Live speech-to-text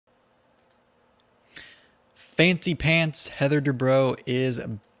Fancy Pants Heather Dubrow is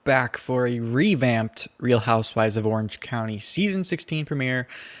back for a revamped Real Housewives of Orange County season 16 premiere.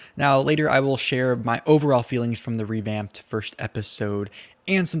 Now, later I will share my overall feelings from the revamped first episode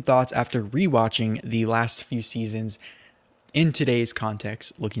and some thoughts after rewatching the last few seasons in today's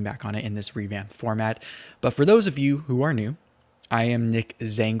context, looking back on it in this revamped format. But for those of you who are new, I am Nick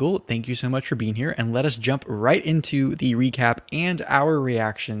Zangle. Thank you so much for being here, and let us jump right into the recap and our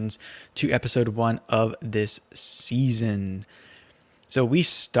reactions to episode 1 of this season. So we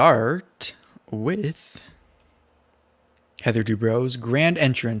start with Heather Dubrow's grand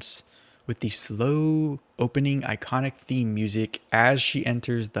entrance with the slow opening iconic theme music as she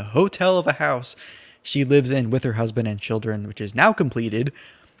enters the hotel of a house she lives in with her husband and children, which is now completed,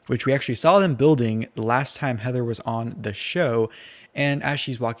 which we actually saw them building the last time Heather was on the show. And as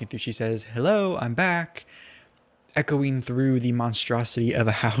she's walking through, she says, "Hello, I'm back," echoing through the monstrosity of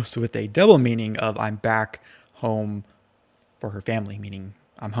a house with a double meaning of I'm back home for her family, meaning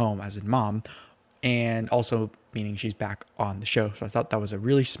I'm home as in mom, and also meaning she's back on the show. So I thought that was a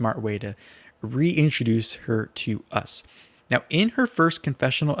really smart way to reintroduce her to us. Now, in her first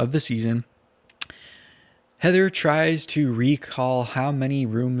confessional of the season, Heather tries to recall how many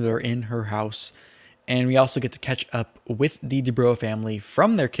rooms are in her house, and we also get to catch up with the Dubrow family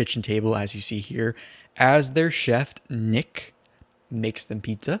from their kitchen table, as you see here, as their chef, Nick, makes them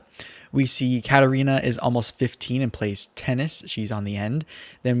pizza. We see Katarina is almost 15 and plays tennis. She's on the end.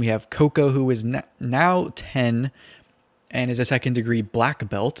 Then we have Coco, who is now 10 and is a second degree black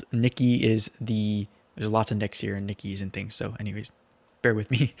belt. Nikki is there's lots of Nicks here and Nikki's and things. So anyways, bear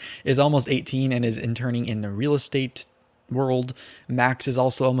with me, is almost 18 and is interning in the real estate world. Max is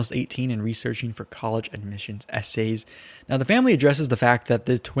also almost 18 and researching for college admissions essays. Now, the family addresses the fact that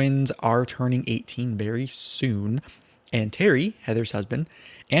the twins are turning 18 very soon, and Terry, Heather's husband,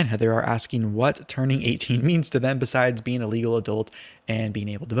 and Heather are asking what turning 18 means to them besides being a legal adult and being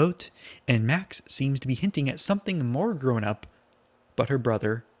able to vote. And Max seems to be hinting at something more grown up, but her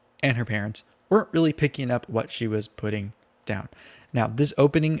brother and her parents weren't really picking up what she was putting down. Now, this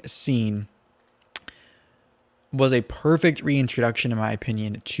opening scene was a perfect reintroduction, in my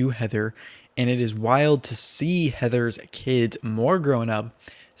opinion, to Heather, and it is wild to see Heather's kids more grown up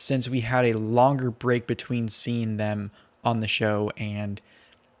since we had a longer break between seeing them on the show and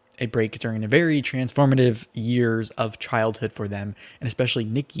a break during the very transformative years of childhood for them, and especially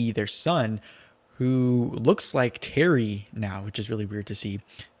Nikki, their son, who looks like Terry now, which is really weird to see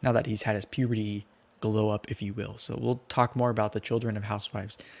now that he's had his puberty glow up, if you will. So we'll talk more about the children of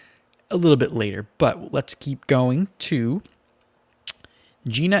housewives a little bit later, but let's keep going to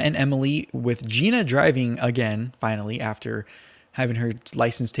Gina and Emily, with Gina driving again, finally, after having her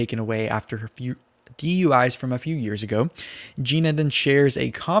license taken away after her few DUIs from a few years ago. Gina then shares a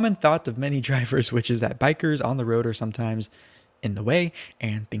common thought of many drivers, which is that bikers on the road are sometimes in the way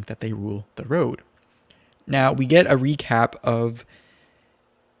and think that they rule the road. Now, we get a recap of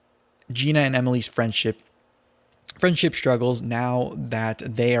Gina and Emily's friendship struggles now that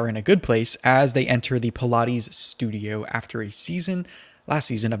they are in a good place as they enter the Pilates studio after a last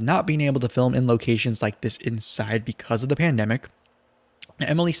season of not being able to film in locations like this inside because of the pandemic.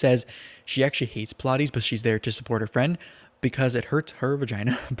 Emily says she actually hates Pilates, but she's there to support her friend because it hurts her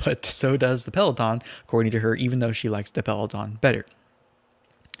vagina, but so does the Peloton, according to her, even though she likes the Peloton better.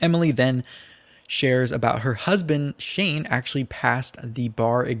 Emily then shares about her husband, Shane, actually passed the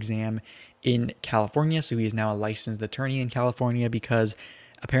bar exam in California. So he is now a licensed attorney in California because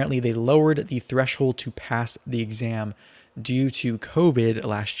apparently they lowered the threshold to pass the exam due to COVID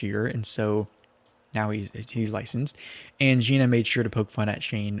last year. And so now he's licensed. And Gina made sure to poke fun at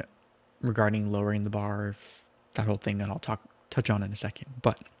Shane regarding lowering the bar, that whole thing that I'll touch on in a second.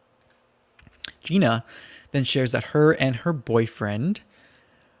 But Gina then shares that her and her boyfriend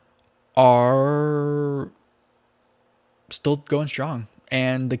are still going strong,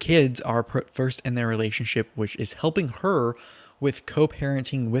 and the kids are put first in their relationship, which is helping her with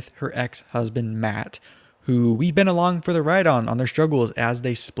co-parenting with her ex-husband Matt, who we've been along for the ride on their struggles as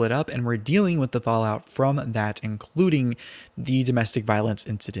they split up, and we're dealing with the fallout from that, including the domestic violence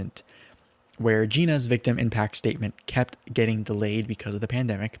incident where Gina's victim impact statement kept getting delayed because of the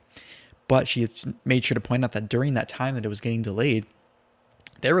pandemic. But she made sure to point out that during that time that it was getting delayed,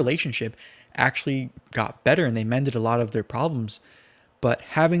 their relationship actually got better and they mended a lot of their problems. But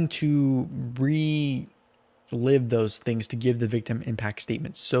having to relive those things to give the victim impact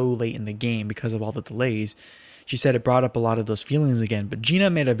statement so late in the game because of all the delays, she said it brought up a lot of those feelings again. But Gina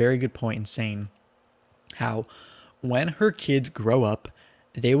made a very good point in saying how when her kids grow up,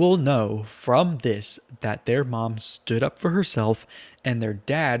 They will know from this that their mom stood up for herself and their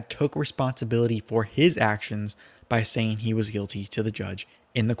dad took responsibility for his actions by saying he was guilty to the judge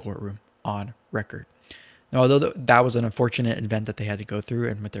in the courtroom on record. Now, although that was an unfortunate event that they had to go through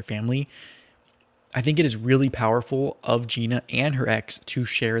and with their family, I think it is really powerful of Gina and her ex to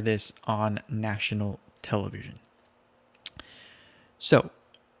share this on national television. So,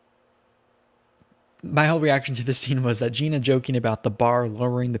 my whole reaction to this scene was that Gina joking about the bar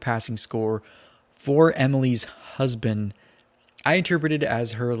lowering the passing score for Emily's husband, I interpreted it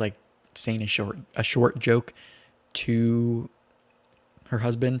as her like saying a short joke to her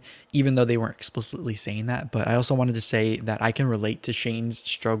husband, even though they weren't explicitly saying that. But I also wanted to say that I can relate to Shane's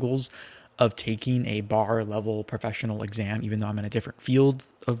struggles of taking a bar level professional exam, even though I'm in a different field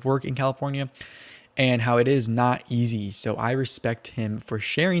of work in California, and how it is not easy. So I respect him for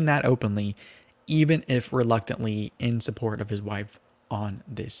sharing that openly, even if reluctantly, in support of his wife on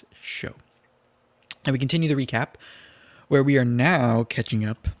this show. And we continue the recap, where we are now catching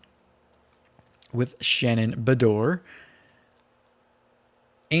up with Shannon Beador,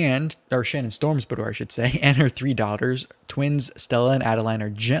 or Shannon Storms Beador, I should say, and her 3 daughters. Twins Stella and Adeline are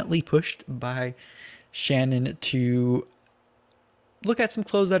gently pushed by Shannon to look at some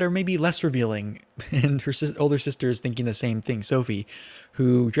clothes that are maybe less revealing. And her older sister is thinking the same thing, Sophie,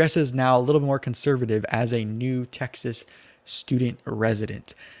 who dresses now a little more conservative as a new Texas student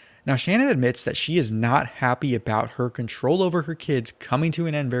resident. Now, Shannon admits that she is not happy about her control over her kids coming to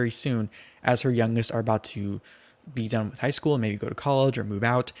an end very soon, as her youngest are about to be done with high school and maybe go to college or move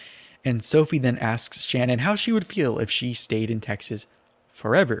out. And Sophie then asks Shannon how she would feel if she stayed in Texas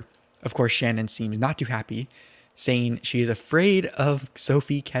forever. Of course, Shannon seems not too happy, saying she is afraid of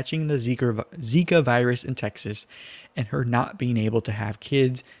Sophie catching the Zika virus in Texas and her not being able to have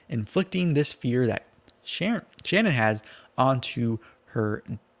kids, inflicting this fear that Shannon has onto her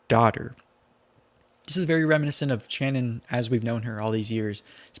daughter. This is very reminiscent of Shannon as we've known her all these years,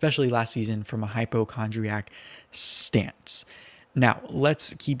 especially last season, from a hypochondriac stance. Now,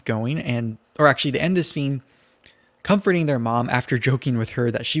 let's keep going, they end this scene comforting their mom after joking with her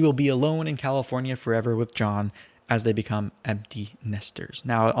that she will be alone in California forever with John as they become empty nesters.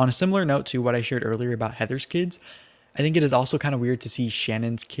 Now, on a similar note to what I shared earlier about Heather's kids, I think it is also kind of weird to see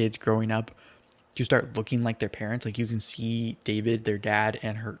Shannon's kids growing up to start looking like their parents. Like, you can see David, their dad,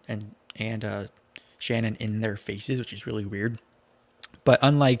 and Shannon in their faces, which is really weird. But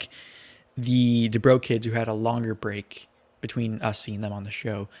unlike the Dubrow kids who had a longer break between us seeing them on the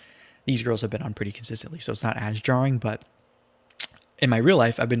show, these girls have been on pretty consistently, so it's not as jarring. But in my real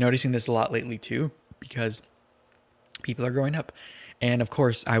life, I've been noticing this a lot lately too, because people are growing up. And of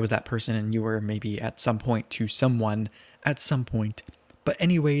course, I was that person, and you were maybe at some point to someone at some point. But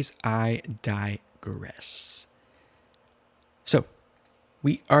anyways, I digress. So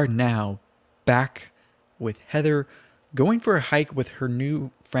we are now back with Heather going for a hike with her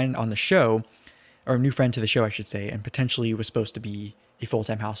new friend on the show, or new friend to the show, I should say, and potentially was supposed to be a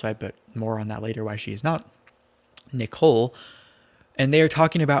full-time housewife, but more on that later, why she is not, Nicole. And they are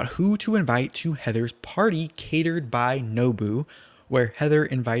talking about who to invite to Heather's party catered by Nobu, where Heather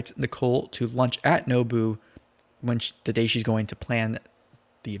invites Nicole to lunch at Nobu the day she's going to plan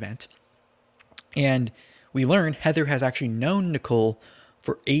the event. And we learn Heather has actually known Nicole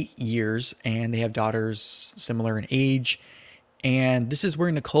for 8 years, and they have daughters similar in age. And this is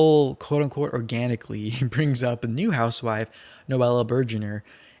where Nicole, quote unquote, organically brings up a new housewife, Noella Bergener.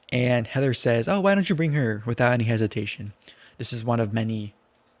 And Heather says, "Oh, why don't you bring her?" without any hesitation. This is one of many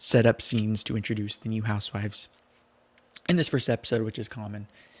setup scenes to introduce the new housewives in this first episode, which is common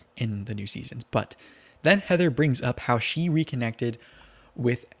in the new seasons. But then Heather brings up how she reconnected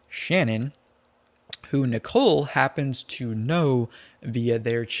with Shannon, who Nicole happens to know via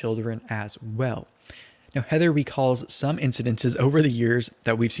their children as well. Now, Heather recalls some incidences over the years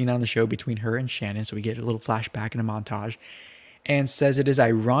that we've seen on the show between her and Shannon, so we get a little flashback and a montage, and says it is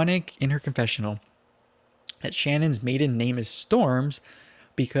ironic in her confessional that Shannon's maiden name is Storms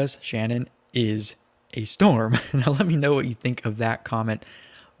because Shannon is a storm. Now, let me know what you think of that comment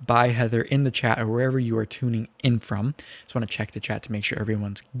by Heather in the chat or wherever you are tuning in from. Just want to check the chat to make sure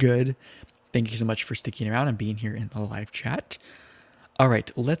everyone's good. Thank you so much for sticking around and being here in the live chat. All right,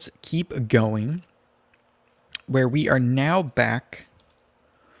 let's keep going, where we are now back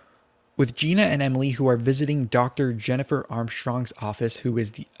with Gina and Emily, who are visiting Dr. Jennifer Armstrong's office, who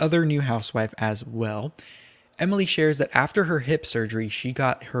is the other new housewife as well. Emily shares that after her hip surgery, she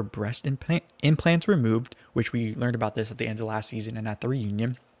got her breast implants removed, which we learned about this at the end of last season and at the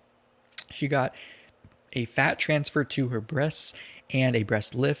reunion. She got a fat transfer to her breasts and a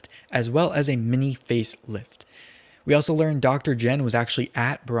breast lift, as well as a mini face lift. We also learned Dr. Jen was actually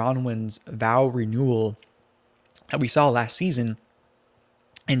at Bronwyn's vow renewal that we saw last season.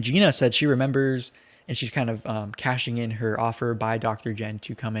 And Gina said she remembers, and she's kind of cashing in her offer by Dr. Jen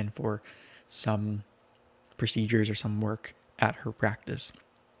to come in for some procedures or some work at her practice.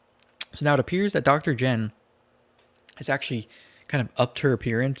 So now it appears that Dr. Jen has actually kind of upped her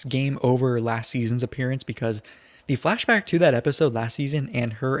appearance game over last season's appearance, because the flashback to that episode last season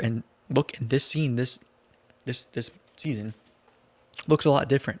and her and look in this scene this season looks a lot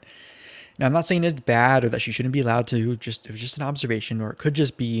different. Now, I'm not saying it's bad or that she shouldn't be allowed to, it was just an observation, or it could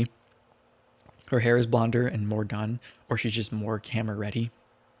just be her hair is blonder and more done, or she's just more camera ready.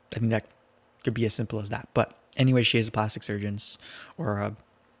 I think that could be as simple as that. But anyway, she is a plastic surgeon or a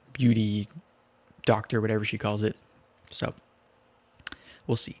beauty doctor, whatever she calls it. So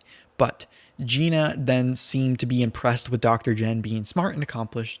we'll see. But Gina then seemed to be impressed with Dr. Jen being smart and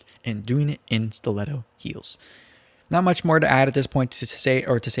accomplished and doing it in stiletto heels. Not much more to add at this point to say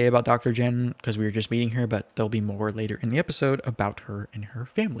about Dr. Jen, because we were just meeting her, but there'll be more later in the episode about her and her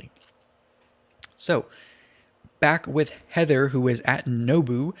family. So, back with Heather, who is at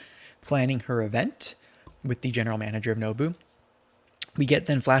Nobu planning her event with the general manager of Nobu. We get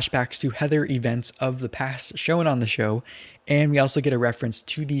then flashbacks to Heather events of the past shown on the show, and we also get a reference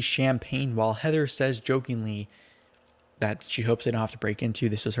to the champagne wall. Heather says jokingly that she hopes they don't have to break into.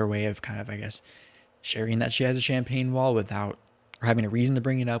 This was her way of kind of, I guess, sharing that she has a champagne wall without, or having a reason to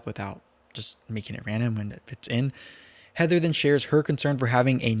bring it up without just making it random when it fits in. Heather then shares her concern for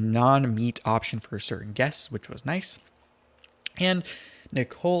having a non-meat option for certain guests, which was nice. And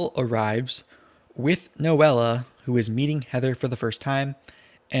Nicole arrives with Noella, who is meeting Heather for the first time,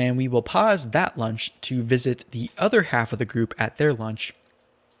 and we will pause that lunch to visit the other half of the group at their lunch.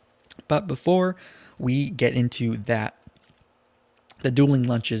 But before we get into that, the dueling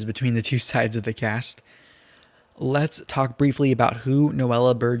lunches between the two sides of the cast, let's talk briefly about who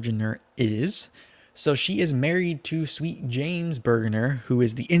Noella Bergener is. So she is married to Sweet James Bergener, who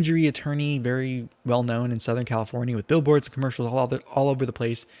is the injury attorney, very well known in Southern California with billboards and commercials all over the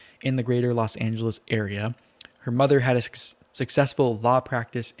place in the greater Los Angeles area. Her mother had a successful law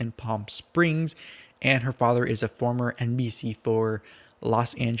practice in Palm Springs, and her father is a former NBC4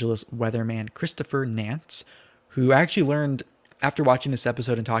 Los Angeles weatherman, Christopher Nance, who I actually learned after watching this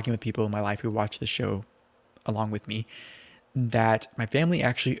episode and talking with people in my life who watch the show along with me, that my family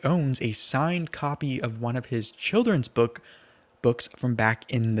actually owns a signed copy of one of his children's books from back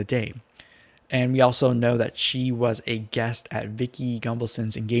in the day. And we also know that she was a guest at Vicki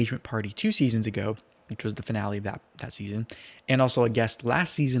Gunvalson's engagement party 2 seasons ago, which was the finale of that season, and also a guest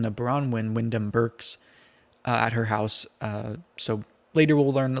last season of Bronwyn Wyndham Burks at her house. So later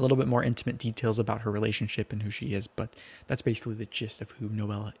we'll learn a little bit more intimate details about her relationship and who she is, but that's basically the gist of who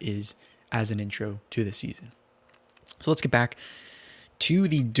Noella is as an intro to the season. So let's get back to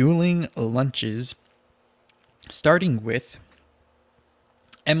the dueling lunches, starting with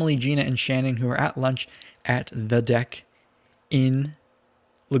Emily, Gina, and Shannon, who are at lunch at The Deck in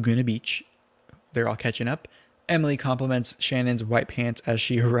Laguna Beach. They're all catching up. Emily compliments Shannon's white pants as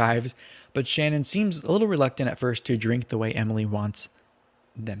she arrives, but Shannon seems a little reluctant at first to drink the way Emily wants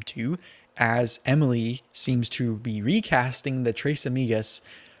them to, as Emily seems to be recasting the Tres Amigas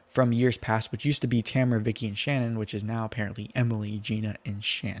from years past, which used to be Tamara, Vicky, and Shannon, which is now apparently Emily, Gina, and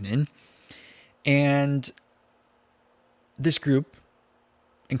Shannon. And this group,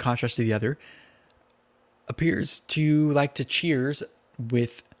 in contrast to the other, appears to like to cheers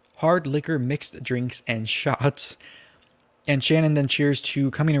with hard liquor, mixed drinks, and shots. And Shannon then cheers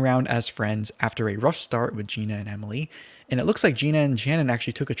to coming around as friends after a rough start with Gina and Emily. And it looks like Gina and Shannon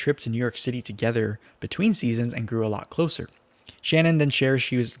actually took a trip to New York City together between seasons and grew a lot closer. Shannon then shares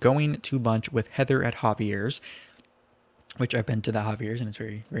she was going to lunch with Heather at Javier's, which I've been to the Javier's and it's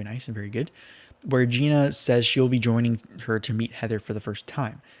very, very nice and very good, where Gina says she'll be joining her to meet Heather for the first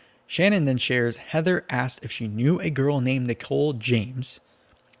time. Shannon then shares Heather asked if she knew a girl named Nicole James,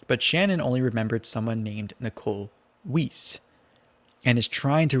 but Shannon only remembered someone named Nicole Weiss, and is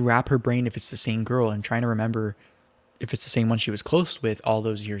trying to wrap her brain if it's the same girl and trying to remember if it's the same one she was close with all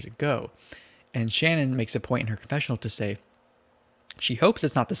those years ago. And Shannon makes a point in her confessional to say she hopes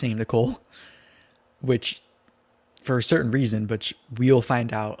it's not the same Nicole, which for a certain reason, but we'll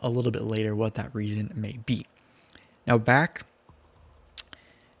find out a little bit later what that reason may be. Now back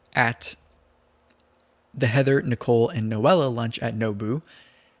at the Heather, Nicole, and Noella lunch at Nobu,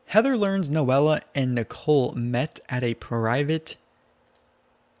 Heather learns Noella and Nicole met at a private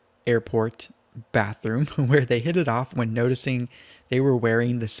airport bathroom where they hit it off when noticing they were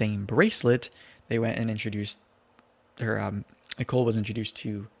wearing the same bracelet. They went and introduced her. Nicole was introduced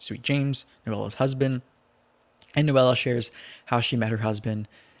to Sweet James, Noella's husband, And Noella shares how she met her husband,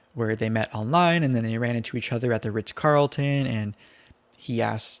 where they met online and then they ran into each other at the Ritz-Carlton, and he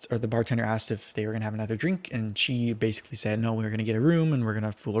asked, or the bartender asked if they were going to have another drink, and she basically said, no, we're going to get a room and we're going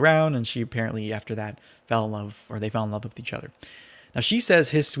to fool around. And she apparently, after that, fell in love, or they fell in love with each other. Now, she says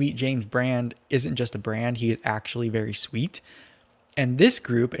his Sweet James brand isn't just a brand, he is actually very sweet. And this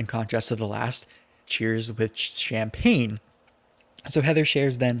group, in contrast to the last, cheers with champagne. So Heather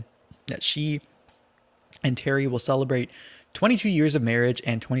shares then that she and Terry will celebrate 22 years of marriage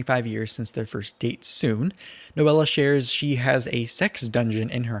and 25 years since their first date soon. Noella shares she has a sex dungeon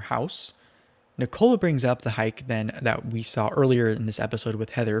in her house. Nicola brings up the hike then that we saw earlier in this episode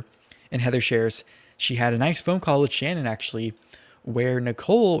with Heather, and Heather shares she had a nice phone call with Shannon actually, where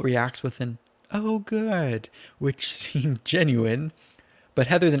Nicole reacts with an "oh good," which seemed genuine. But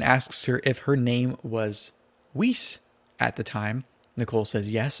Heather then asks her if her name was Weiss at the time. Nicole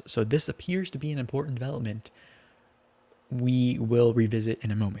says yes, so this appears to be an important development we will revisit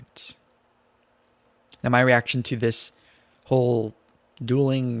in a moment. Now, my reaction to this whole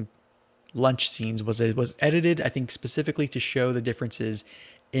dueling lunch scenes was it was edited, I think, specifically to show the differences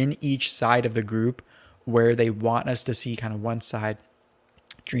in each side of the group, where they want us to see kind of one side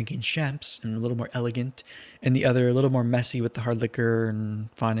drinking champs and a little more elegant, and the other a little more messy with the hard liquor and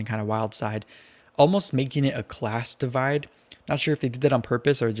fun and kind of wild side, almost making it a class divide. Not sure if they did that on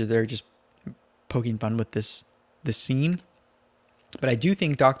purpose or they're just poking fun with this scene. But I do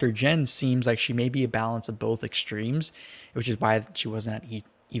think Dr. Jen seems like she may be a balance of both extremes, which is why she wasn't at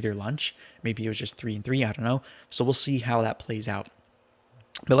either lunch. Maybe it was just 3 and 3, I don't know. So we'll see how that plays out.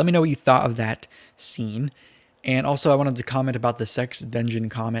 But let me know what you thought of that scene. And also I wanted to comment about the sex dungeon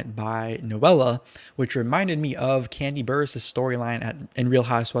comment by Noella, which reminded me of Candy Burris' storyline in Real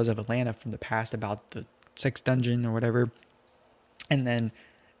Housewives of Atlanta from the past about the sex dungeon or whatever. And then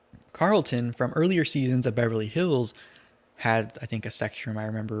Carlton from earlier seasons of Beverly Hills had, I think, a sex room I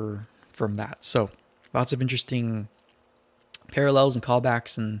remember from that. So lots of interesting parallels and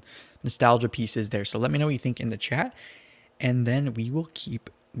callbacks and nostalgia pieces there. So let me know what you think in the chat, and then we will keep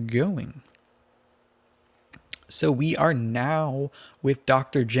going. So we are now with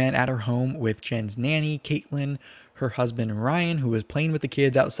Dr. Jen at her home with Jen's nanny, Caitlin, her husband, Ryan, who was playing with the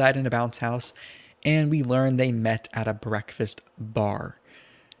kids outside in a bounce house, and we learn they met at a breakfast bar.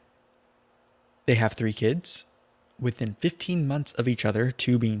 They have 3 kids within 15 months of each other,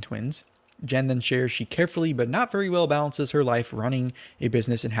 2 being twins. Jen then shares she carefully but not very well balances her life running a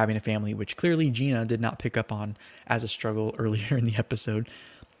business and having a family, which clearly Gina did not pick up on as a struggle earlier in the episode.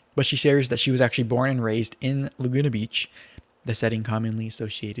 But she shares that she was actually born and raised in Laguna Beach, the setting commonly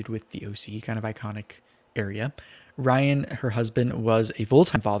associated with the OC, kind of iconic area. Ryan, her husband, was a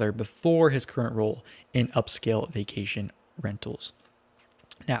full-time father before his current role in upscale vacation rentals.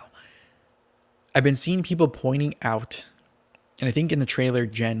 Now, I've been seeing people pointing out, and I think in the trailer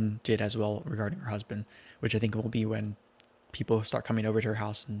Jen did as well regarding her husband, which I think will be when people start coming over to her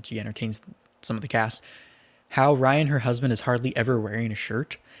house and she entertains some of the cast, how Ryan, her husband, is hardly ever wearing a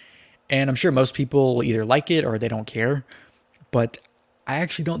shirt. And I'm sure most people will either like it or they don't care, but I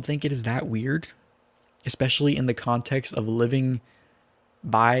actually don't think it is that weird, especially in the context of living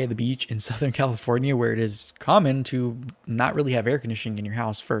by the beach in Southern California, where it is common to not really have air conditioning in your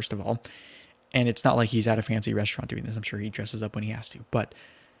house, first of all. And it's not like he's at a fancy restaurant doing this. I'm sure he dresses up when he has to. But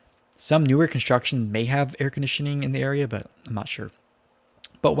some newer construction may have air conditioning in the area, but I'm not sure.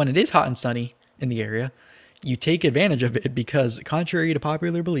 But when it is hot and sunny in the area, you take advantage of it because, contrary to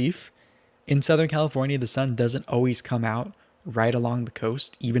popular belief, in Southern California, the sun doesn't always come out right along the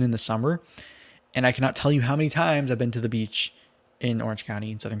coast, even in the summer. And I cannot tell you how many times I've been to the beach in Orange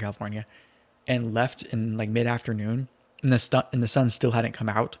County in Southern California and left in like mid-afternoon and the sun still hadn't come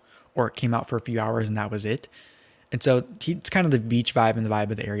out, or it came out for a few hours and that was it. And so it's kind of the beach vibe and the vibe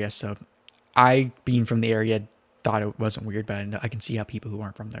of the area. So I, being from the area, thought it wasn't weird, but I can see how people who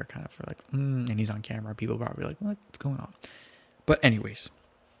aren't from there kind of are like, and he's on camera. People are probably like, what's going on? But anyways,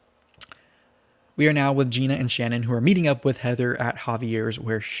 we are now with Gina and Shannon, who are meeting up with Heather at Javier's,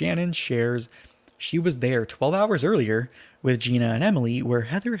 where Shannon shares she was there 12 hours earlier with Gina and Emily, where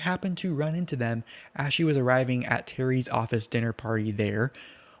Heather happened to run into them as she was arriving at Terry's office dinner party there,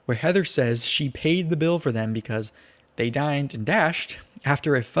 where Heather says she paid the bill for them because they dined and dashed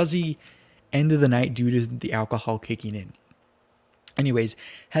after a fuzzy end of the night due to the alcohol kicking in. Anyways,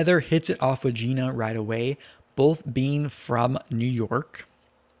 Heather hits it off with Gina right away, both being from New York.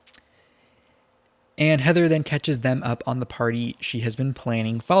 And Heather then catches them up on the party she has been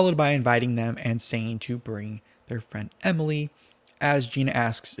planning, followed by inviting them and saying to bring their friend Emily, as Gina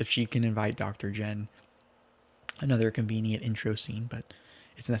asks if she can invite Dr. Jen. Another convenient intro scene, but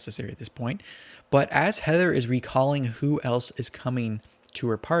it's necessary at this point. But as Heather is recalling who else is coming to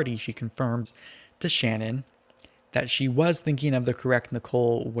her party, she confirms to Shannon that she was thinking of the correct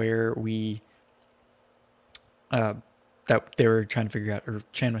Nicole, where that they were trying to figure out, or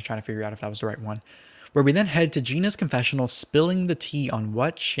Shannon was trying to figure out if that was the right one. Where we then head to Gina's confessional, spilling the tea on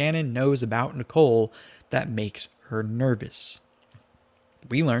what Shannon knows about Nicole that makes her nervous.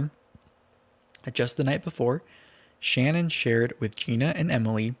 We learn that just the night before, Shannon shared with Gina and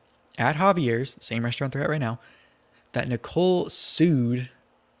Emily at Javier's, the same restaurant they're at right now, that Nicole sued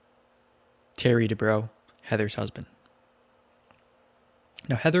Terry Dubrow, Heather's husband.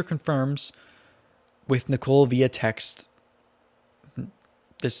 Now, Heather confirms with Nicole via text.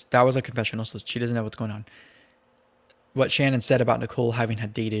 That was a confessional, so she doesn't know what's going on. What Shannon said about Nicole having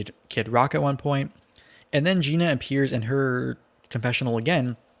had dated Kid Rock at one point. And then Gina appears in her confessional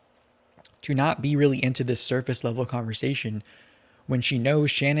again to not be really into this surface level conversation when she knows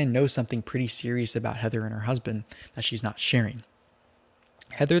Shannon knows something pretty serious about Heather and her husband that she's not sharing.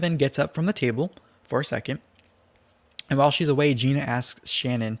 Heather then gets up from the table for a second, and while she's away, Gina asks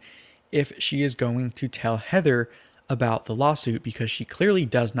Shannon if she is going to tell Heather about the lawsuit because she clearly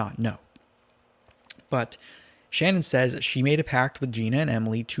does not know. But Shannon says she made a pact with Gina and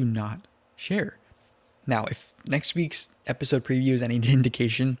Emily to not share. Now, if next week's episode preview is any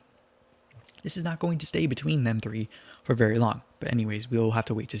indication, this is not going to stay between them three for very long. But anyways, we'll have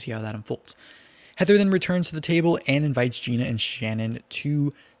to wait to see how that unfolds. Heather then returns to the table and invites Gina and Shannon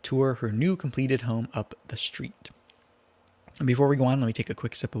to tour her new completed home up the street. And before we go on, let me take a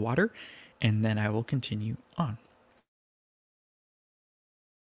quick sip of water, and then I will continue on.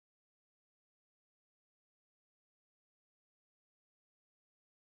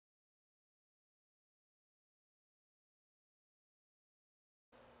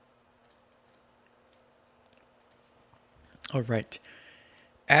 All right.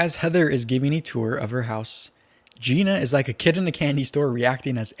 As Heather is giving a tour of her house, Gina is like a kid in a candy store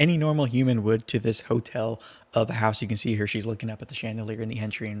reacting as any normal human would to this hotel of a house. You can see her. She's looking up at the chandelier in the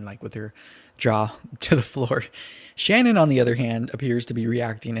entry and like with her jaw to the floor. Shannon, on the other hand, appears to be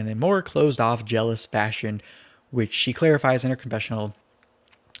reacting in a more closed off, jealous fashion, which she clarifies in her confessional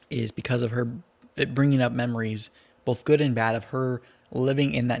is because of her bringing up memories, both good and bad, of her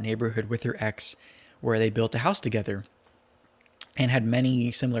living in that neighborhood with her ex where they built a house together and had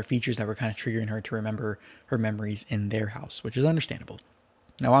many similar features that were kind of triggering her to remember her memories in their house, which is understandable.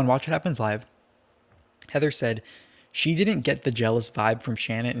 Now, on Watch What Happens Live, Heather said she didn't get the jealous vibe from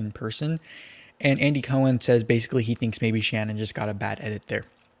Shannon in person, and Andy Cohen says basically he thinks maybe Shannon just got a bad edit there.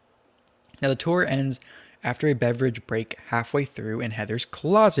 Now, the tour ends after a beverage break halfway through in Heather's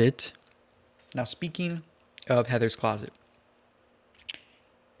closet. Now, speaking of Heather's closet,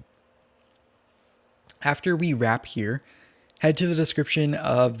 after we wrap here, head to the description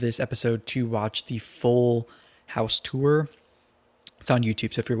of this episode to watch the full house tour. It's on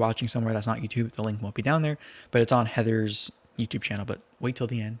YouTube, so if you're watching somewhere that's not YouTube, the link won't be down there, but it's on Heather's YouTube channel, but wait till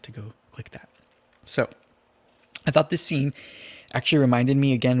the end to go click that. So, I thought this scene actually reminded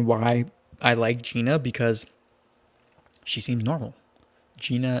me again why I like Gina, because she seems normal.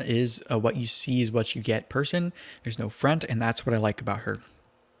 Gina is a what you see is what you get person. There's no front, and that's what I like about her.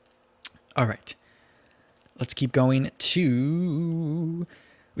 All right. Let's keep going to...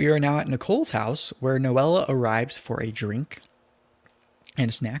 We are now at Nicole's house, where Noella arrives for a drink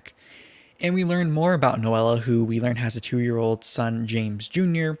and a snack. And we learn more about Noella, who we learn has a 2-year-old son, James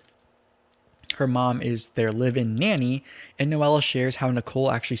Jr. Her mom is their live-in nanny, and Noella shares how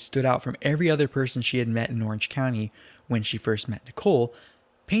Nicole actually stood out from every other person she had met in Orange County when she first met Nicole,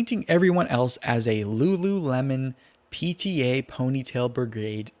 painting everyone else as a Lululemon PTA Ponytail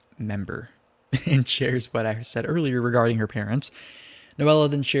Brigade member. And shares what I said earlier regarding her parents.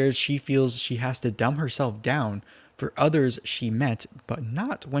 Noella then shares she feels she has to dumb herself down for others she met, but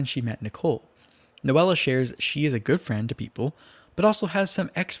not when she met Nicole. Noella shares she is a good friend to people, but also has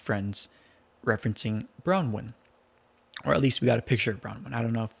some ex-friends, referencing Bronwyn. Or at least we got a picture of Bronwyn. I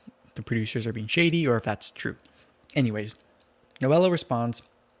don't know if the producers are being shady or if that's true. Anyways, Noella responds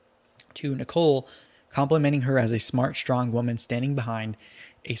to Nicole complimenting her as a smart, strong woman standing behind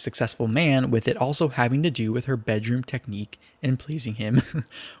a successful man, with it also having to do with her bedroom technique in pleasing him,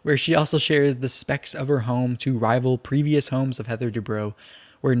 where she also shares the specs of her home to rival previous homes of Heather Dubrow,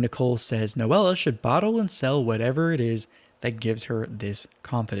 where Nicole says Noella should bottle and sell whatever it is that gives her this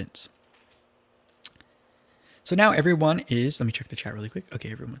confidence. So now everyone is, let me check the chat really quick.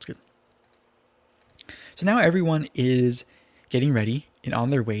 Okay, everyone's good. So now everyone is getting ready and on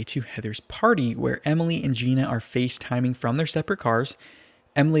their way to Heather's party, where Emily and Gina are FaceTiming from their separate cars.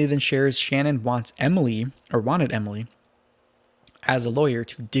 Emily then shares Shannon wanted Emily as a lawyer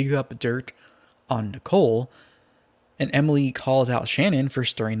to dig up dirt on Nicole, and Emily calls out Shannon for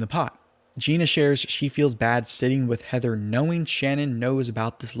stirring the pot. Gina shares she feels bad sitting with Heather knowing Shannon knows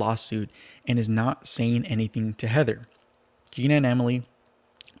about this lawsuit and is not saying anything to Heather. Gina and Emily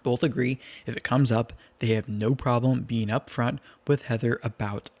both agree if it comes up, they have no problem being upfront with Heather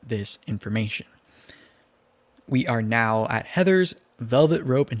about this information. We are now at Heather's velvet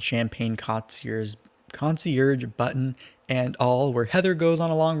rope and champagne concierge button and all, where Heather goes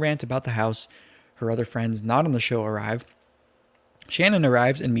on a long rant about the house. Her other friends not on the show arrive. Shannon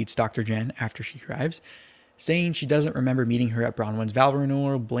arrives and meets Dr. Jen after she arrives, saying she doesn't remember meeting her at Bronwyn's vow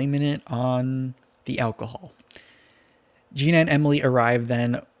renewal, blaming it on the alcohol. Gina and Emily arrive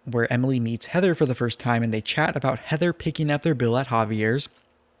then, where Emily meets Heather for the first time, and they chat about Heather picking up their bill at Javier's.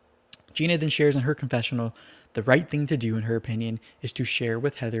 Gina then shares in her confessional the right thing to do, in her opinion, is to share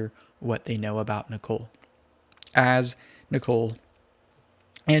with Heather what they know about Nicole. As Nicole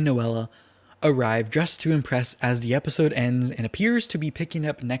and Noella arrive dressed to impress as the episode ends and appears to be picking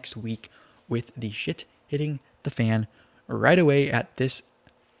up next week with the shit hitting the fan right away at this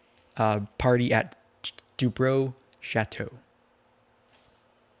party at Dubrow Chateau.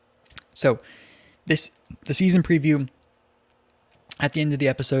 So the season preview at the end of the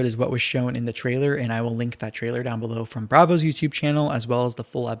episode is what was shown in the trailer, and I will link that trailer down below from Bravo's YouTube channel, as well as the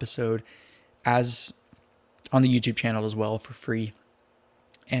full episode as on the YouTube channel as well for free.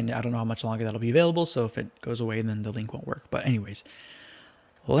 And I don't know how much longer that'll be available, so if it goes away, then the link won't work. But anyways,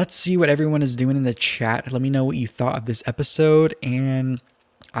 let's see what everyone is doing in the chat. Let me know what you thought of this episode, and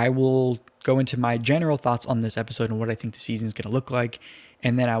I will go into my general thoughts on this episode and what I think the season is going to look like.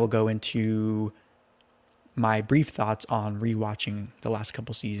 And then I will go into my brief thoughts on rewatching the last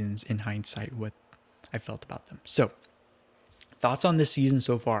couple seasons in hindsight, what I felt about them. So, thoughts on this season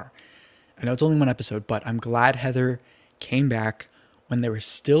so far. I know it's only one episode, but I'm glad Heather came back when there was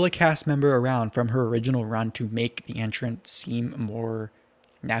still a cast member around from her original run to make the entrance seem more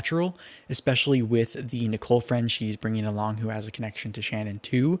natural, especially with the Nicole friend she's bringing along who has a connection to Shannon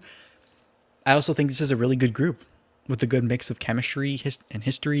too. I also think this is a really good group with a good mix of chemistry and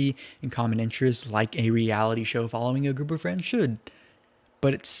history and common interests, like a reality show following a group of friends should.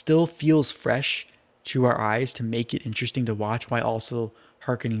 But it still feels fresh to our eyes to make it interesting to watch, while also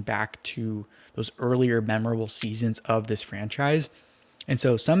harkening back to those earlier memorable seasons of this franchise. And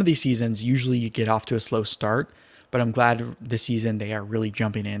so some of these seasons usually you get off to a slow start, but I'm glad this season they are really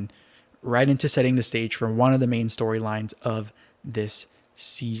jumping in right into setting the stage for one of the main storylines of this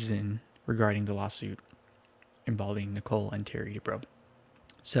season regarding the lawsuit involving Nicole and Terry Dubrow.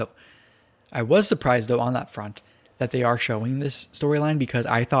 So I was surprised though on that front that they are showing this storyline, because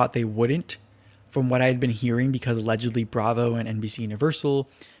I thought they wouldn't, from what I had been hearing, because allegedly Bravo and NBC Universal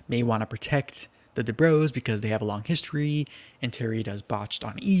may want to protect the Dubrows because they have a long history and Terry does botched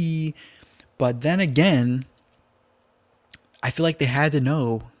on E. But then again, I feel like they had to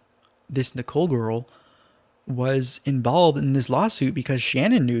know this Nicole girl was involved in this lawsuit because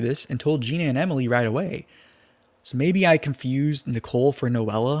Shannon knew this and told Gina and Emily right away. So maybe I confused Nicole for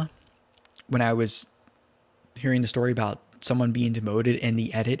Noella when I was hearing the story about someone being demoted in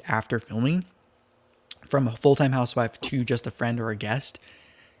the edit after filming from a full-time housewife to just a friend or a guest,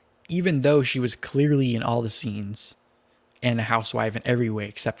 even though she was clearly in all the scenes and a housewife in every way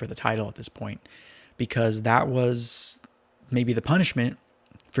except for the title at this point, because that was maybe the punishment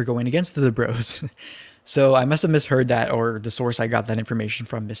for going against the Bros. So I must have misheard that, or the source I got that information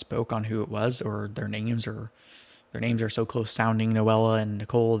from misspoke on who it was, or their names are so close sounding, Noella and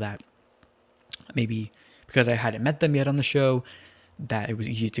Nicole, that maybe because I hadn't met them yet on the show that it was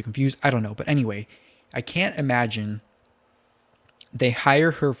easy to confuse. I don't know. But anyway, I can't imagine they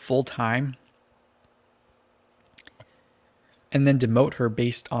hire her full time and then demote her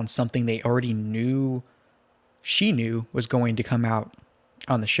based on something they already knew she knew was going to come out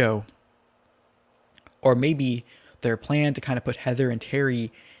on the show. Or maybe their plan to kind of put Heather and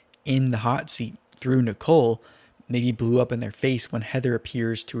Terry in the hot seat through Nicole maybe blew up in their face when Heather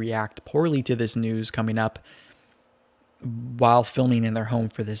appears to react poorly to this news coming up while filming in their home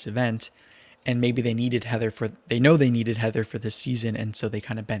for this event. And maybe they needed Heather they know they needed Heather for this season, and so they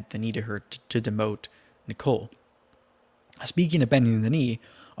kind of bent the knee to her to demote Nicole. Speaking of bending the knee,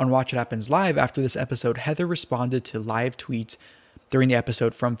 on Watch What Happens Live after this episode, Heather responded to live tweets during the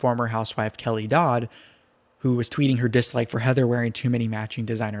episode from former housewife Kelly Dodd, who was tweeting her dislike for Heather wearing too many matching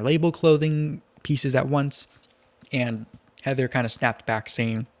designer label clothing pieces at once. And Heather kind of snapped back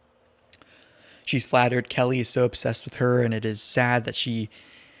saying she's flattered Kelly is so obsessed with her, and it is sad that she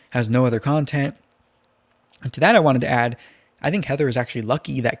has no other content. And to that I wanted to add, I think Heather is actually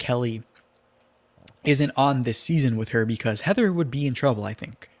lucky that Kelly isn't on this season with her, because Heather would be in trouble, I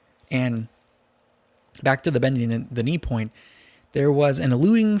think. And back to the bending the knee point, there was an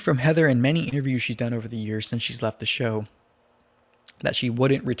alluding from Heather in many interviews she's done over the years since she's left the show that she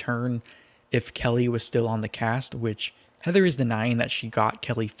wouldn't return if Kelly was still on the cast, which Heather is denying that she got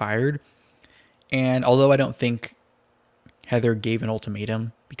Kelly fired. And although I don't think Heather gave an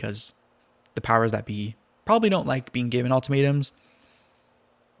ultimatum, because the powers that be probably don't like being given ultimatums,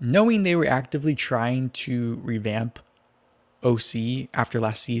 knowing they were actively trying to revamp OC after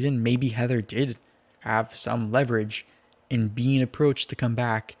last season, maybe Heather did have some leverage in being approached to come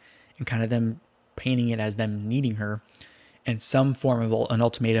back, and kind of them painting it as them needing her. And some form of an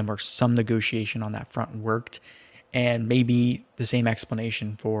ultimatum or some negotiation on that front worked. And maybe the same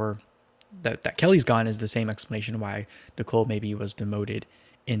explanation for that Kelly's gone is the same explanation why Nicole maybe was demoted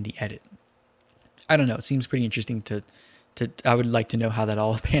in the edit. I don't know. It seems pretty interesting to I would like to know how that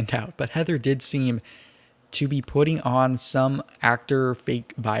all panned out. But Heather did seem to be putting on some actor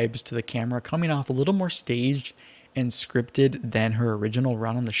fake vibes to the camera, coming off a little more staged and scripted than her original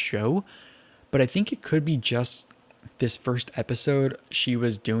run on the show. But I think it could be just this first episode, she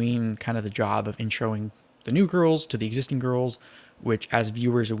was doing kind of the job of introing the new girls to the existing girls, which as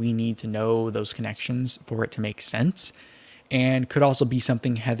viewers, we need to know those connections for it to make sense. And could also be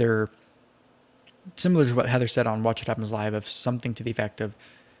something Heather, similar to what Heather said on Watch What Happens Live, of something to the effect of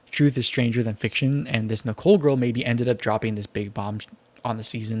truth is stranger than fiction. And this Nicole girl maybe ended up dropping this big bomb on the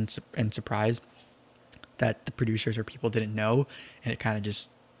season and surprise that the producers or people didn't know. And it kind of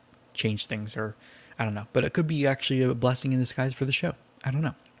just changed things, or I don't know. But it could be actually a blessing in disguise for the show. I don't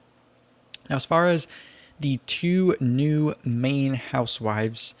know. Now, as far as the two new main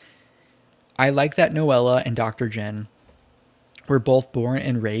housewives, I like that Noella and Dr. Jen were both born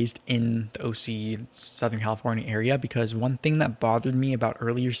and raised in the OC Southern California area, because one thing that bothered me about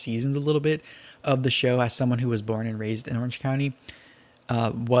earlier seasons a little bit of the show, as someone who was born and raised in Orange County,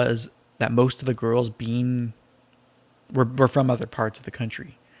 was that most of the girls were from other parts of the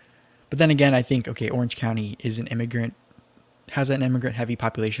country. But then again, I think, okay, Orange County has an immigrant heavy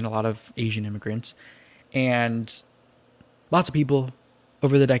population, a lot of Asian immigrants, and lots of people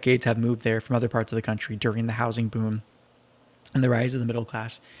over the decades have moved there from other parts of the country during the housing boom and the rise of the middle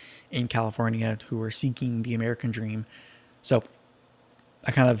class in California, who are seeking the American dream. So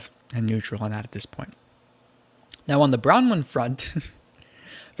I kind of am neutral on that at this point. Now, on the Braunwyn front,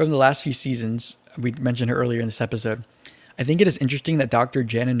 from the last few seasons, we mentioned her earlier in this episode, I think it is interesting that Dr.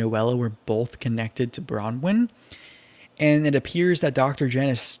 Jen and Noella were both connected to Braunwyn. And it appears that Dr. Jen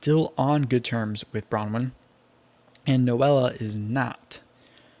is still on good terms with Braunwyn, and Noella is not.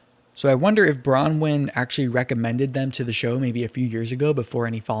 So I wonder if Braunwyn actually recommended them to the show maybe a few years ago before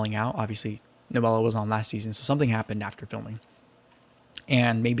any falling out. Obviously, Noella was on last season, so something happened after filming.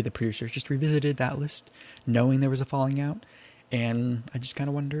 And maybe the producers just revisited that list, knowing there was a falling out. And I just kind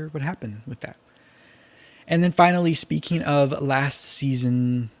of wonder what happened with that. And then finally, speaking of last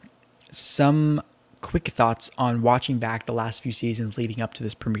season, some quick thoughts on watching back the last few seasons leading up to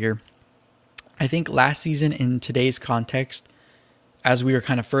this premiere. I think last season, in today's context, as we were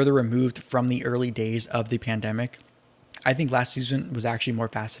kind of further removed from the early days of the pandemic, I think last season was actually more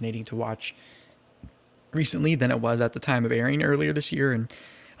fascinating to watch recently than it was at the time of airing earlier this year and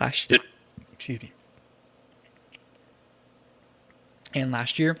last year. Excuse me. And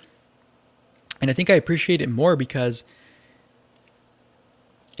last year. And I think I appreciate it more because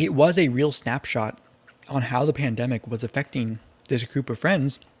it was a real snapshot on how the pandemic was affecting this group of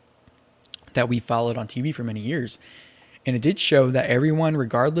friends that we followed on TV for many years. And it did show that everyone,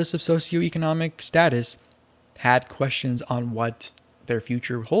 regardless of socioeconomic status, had questions on what their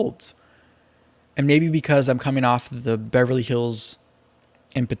future holds. And maybe because I'm coming off the Beverly Hills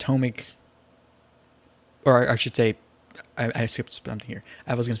and Potomac, or I should say, I skipped something here.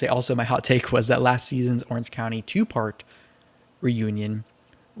 I was going to say also my hot take was that last season's Orange County 2-part reunion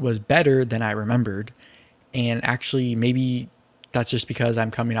was better than I remembered. And actually, maybe that's just because I'm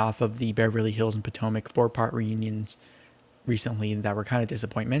coming off of the Beverly Hills and Potomac 4-part reunions recently that were kind of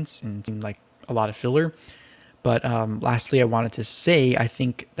disappointments and seemed like a lot of filler. But lastly, I wanted to say I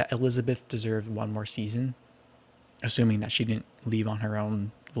think that Elizabeth deserved one more season, assuming that she didn't leave on her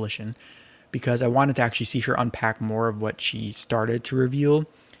own volition, because I wanted to actually see her unpack more of what she started to reveal,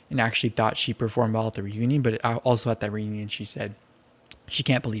 and actually thought she performed well at the reunion. But also at that reunion, she said she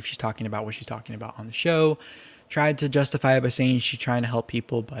can't believe she's talking about what she's talking about on the show. Tried to justify it by saying she's trying to help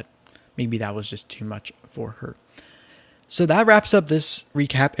people, but maybe that was just too much for her. So that wraps up this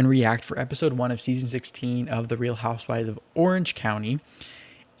recap and react for episode 1 of season 16 of The Real Housewives of Orange County.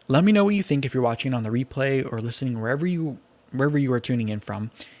 Let me know what you think if you're watching on the replay or listening wherever you are tuning in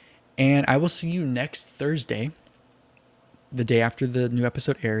from. And I will see you next Thursday, the day after the new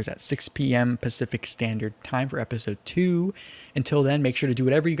episode airs at 6 p.m. Pacific Standard Time for episode 2. Until then, make sure to do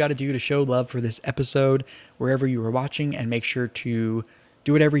whatever you got to do to show love for this episode wherever you are watching, and make sure to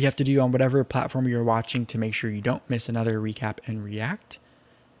do whatever you have to do on whatever platform you're watching to make sure you don't miss another recap and react.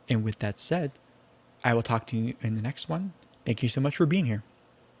 And with that said, I will talk to you in the next one. Thank you so much for being here.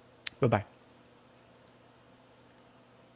 Bye-bye.